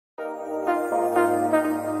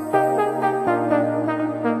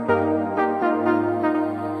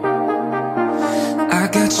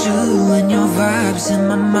you and your vibes in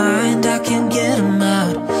my mind, I can't get them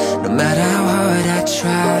out, no matter how hard I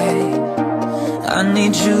try. I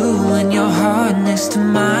need you and your heart next to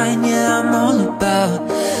mine. Yeah, I'm all about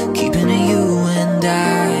keeping it you and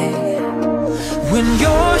I. When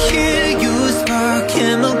you're here, you spark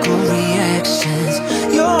chemical reactions.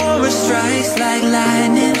 Your aura strikes like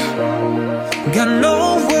lightning. Got no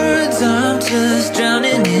words, I'm just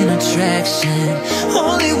drowning in attraction.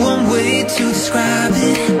 Only one way to describe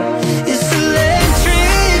it. It's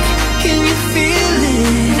electric, can you feel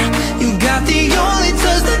it? You got the only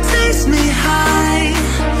touch that takes me high.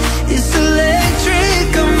 It's electric,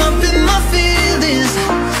 I'm up in my feelings.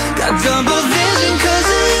 Got double vision 'cause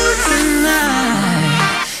of you tonight.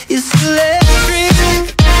 It's electric.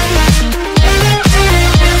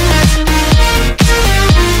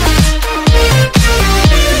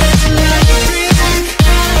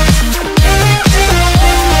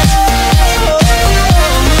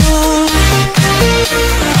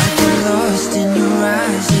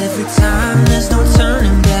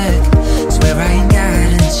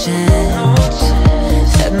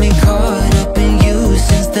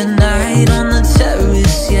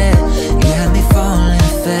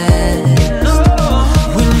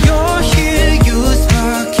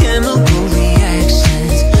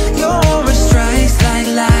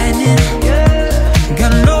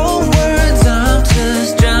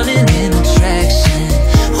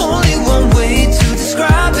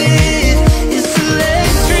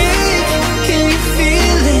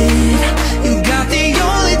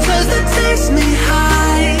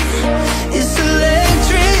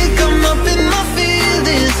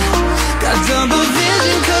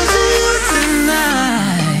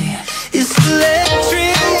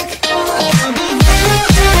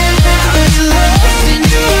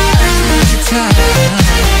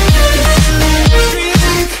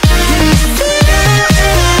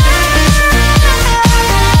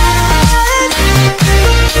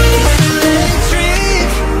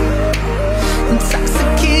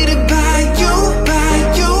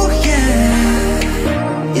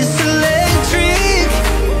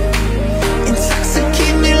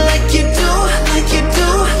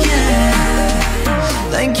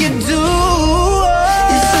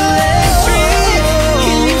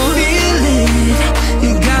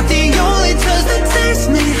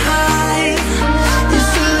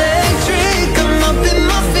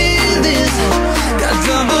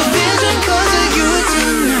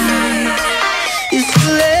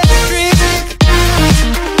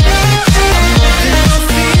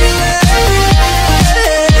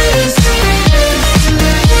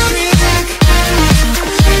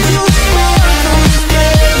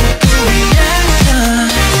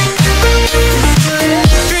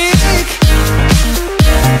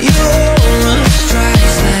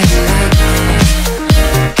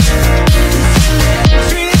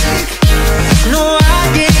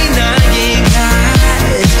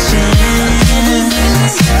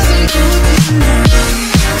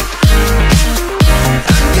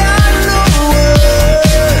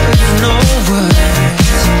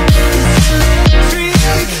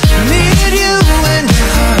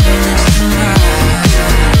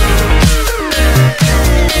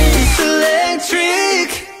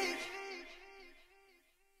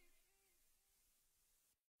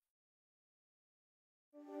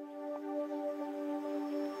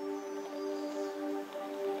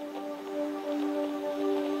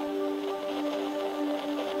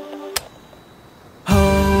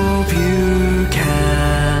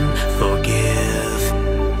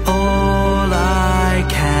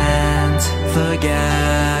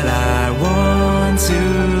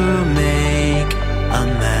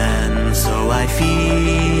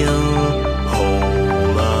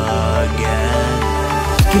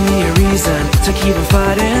 Give me a reason to keep on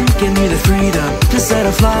fighting. Give me the freedom to set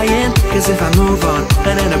off flying. Cause if I move on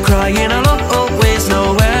and end up crying, I'll always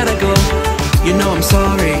know where to go. You know I'm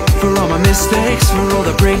sorry for all my mistakes, for all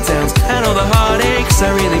the breakdowns and all the heartaches. I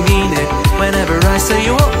really mean it whenever I say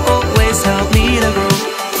you will always help me to grow.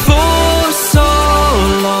 For so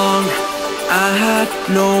long I had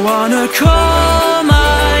no one to call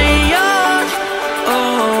my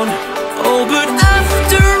own. Oh, but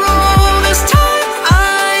after all this time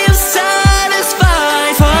I am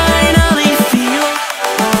satisfied. Finally feel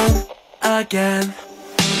home again.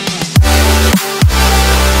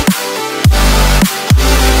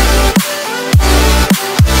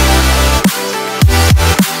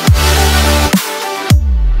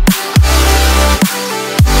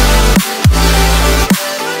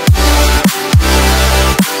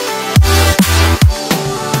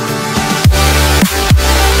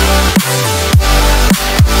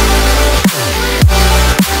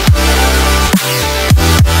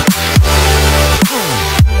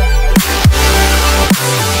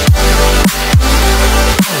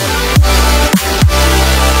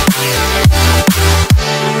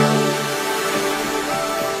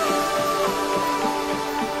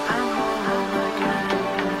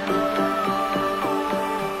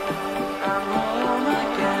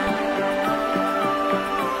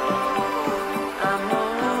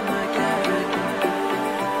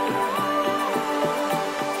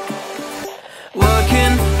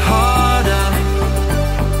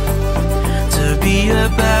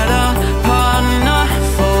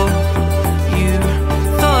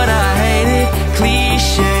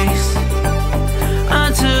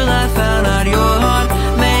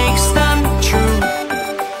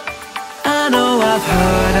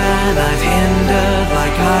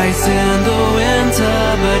 ice in the winter,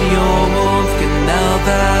 but your warmth can melt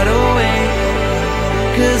that away.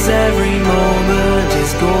 'Cause every moment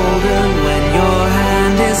is golden when your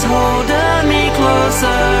hand is holding me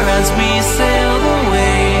closer as we sail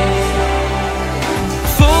away.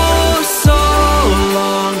 For so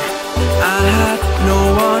long I had no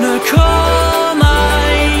one to call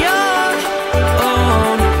my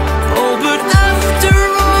own. Oh, but after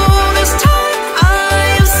all this time I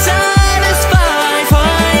am satisfied.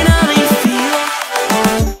 Finally feel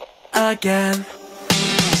home again.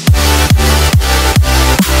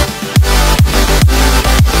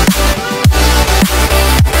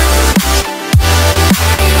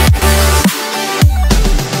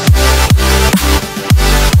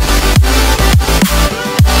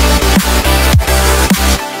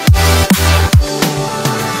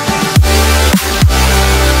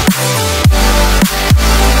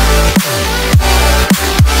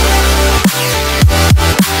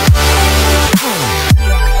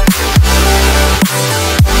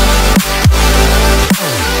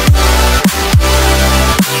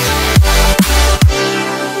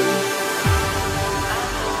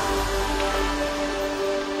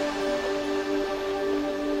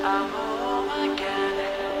 I'm home again.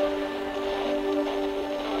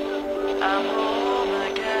 I'm home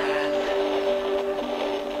again.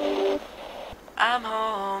 I'm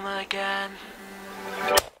home again.